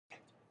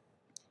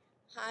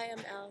Hi,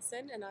 I'm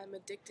Allison, and I'm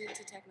addicted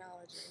to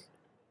technology.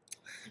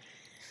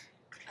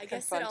 I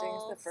guess Confronting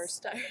is the first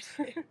step.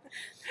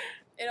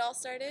 It all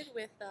started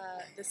with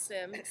The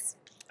Sims.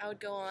 I would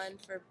go on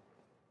for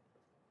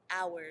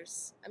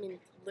hours. I mean,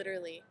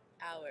 literally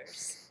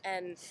hours.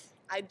 And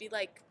I'd be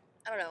like,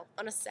 I don't know,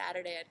 on a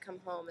Saturday I'd come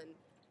home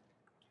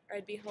or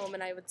I'd be home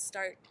and I would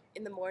start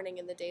in the morning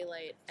in the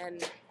daylight,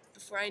 and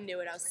before I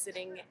knew it, I was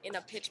sitting in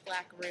a pitch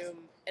black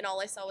room and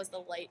all I saw was the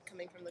light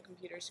coming from the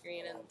computer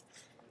screen, and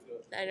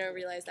I never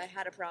realized I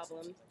had a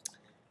problem.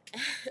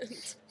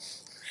 And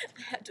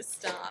I had to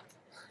stop.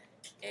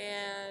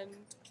 And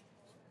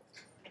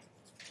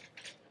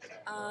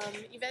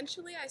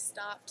eventually I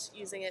stopped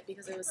using it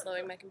because it was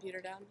slowing my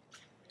computer down.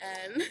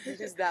 And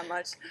Just that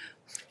much.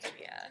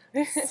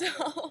 yeah.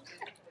 So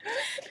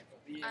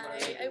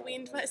I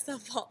weaned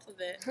myself off of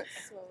it.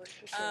 Slowly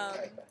for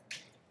sure.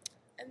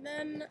 And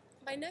then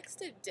my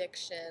next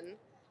addiction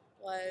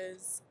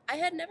was, I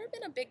had never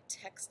been a big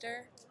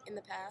texter in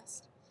the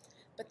past,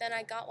 but then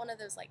I got one of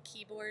those like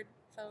keyboard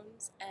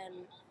phones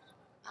and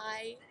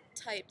I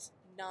typed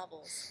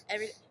novels.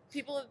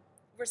 People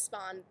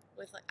respond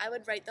with like, I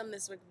would write them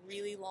this like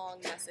really long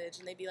message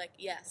and they'd be like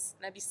yes,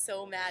 and I'd be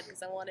so mad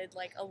because I wanted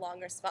like a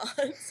long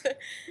response.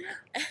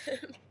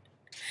 And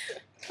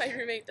my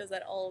roommate does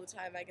that all the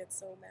time. I get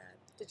so mad.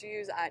 Did you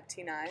use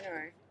T9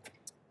 or?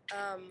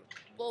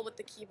 Well, with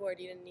the keyboard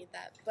you didn't need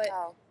that, but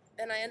Oh.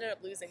 then I ended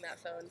up losing that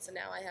phone, so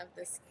now I have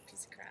this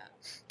piece of crap,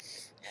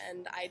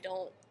 and I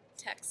don't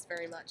text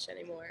very much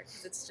anymore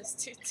because it's just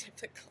too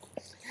typical.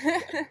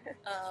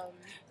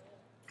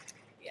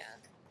 Yeah,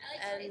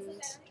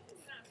 and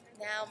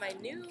now my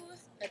new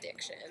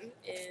addiction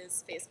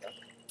is Facebook,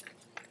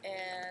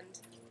 and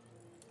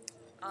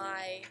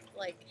I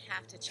like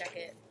have to check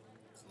it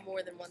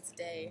more than once a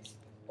day,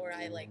 or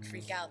I like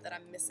freak out that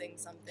I'm missing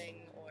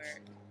something, or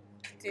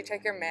Do you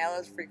check your mail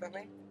as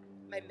frequently?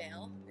 my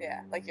mail.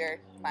 Yeah, like your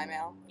My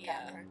Mail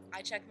Yeah, account, or?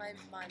 I check my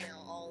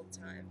mail all the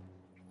time.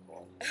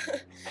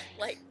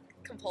 Like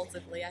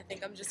compulsively. I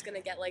think I'm just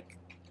gonna get like,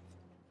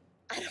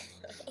 I don't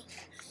know,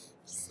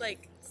 just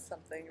like,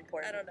 Something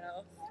important. I don't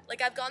know.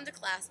 Like I've gone to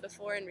class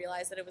before and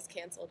realized that it was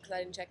canceled because I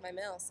didn't check my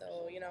mail.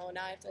 So now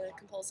I have to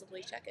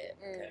compulsively check it.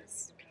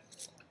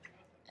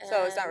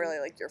 So it's not really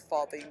like your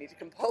fault that you need to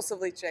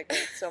compulsively check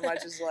it so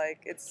much as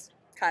like it's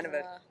kind of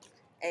an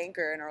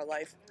anchor in our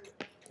life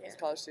as a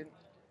college student.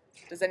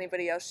 Does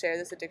anybody else share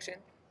this addiction?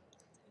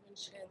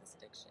 Share this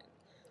addiction.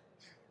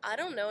 I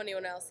don't know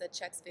anyone else that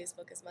checks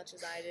Facebook as much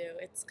as I do.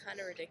 It's kind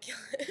of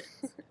ridiculous.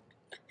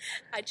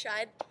 I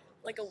tried,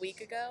 like a week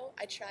ago,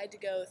 I tried to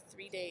go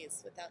 3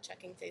 days without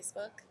checking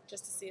Facebook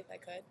just to see if I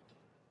could.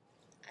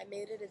 I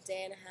made it a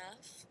day and a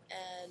half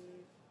and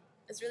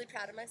I was really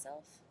proud of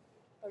myself,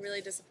 but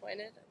really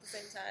disappointed at the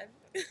same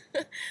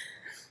time.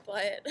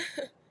 But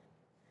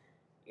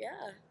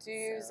yeah. Do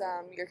you use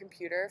your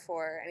computer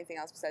for anything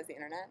else besides the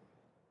internet?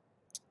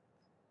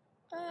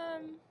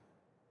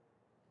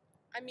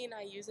 I mean,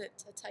 I use it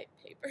to type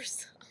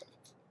papers,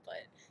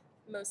 but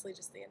mostly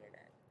just the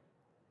internet.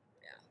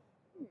 Yeah.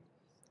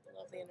 I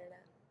love the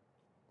internet.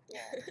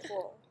 Yeah,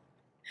 cool.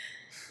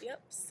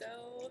 Yep,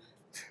 so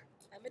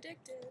I'm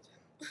addicted.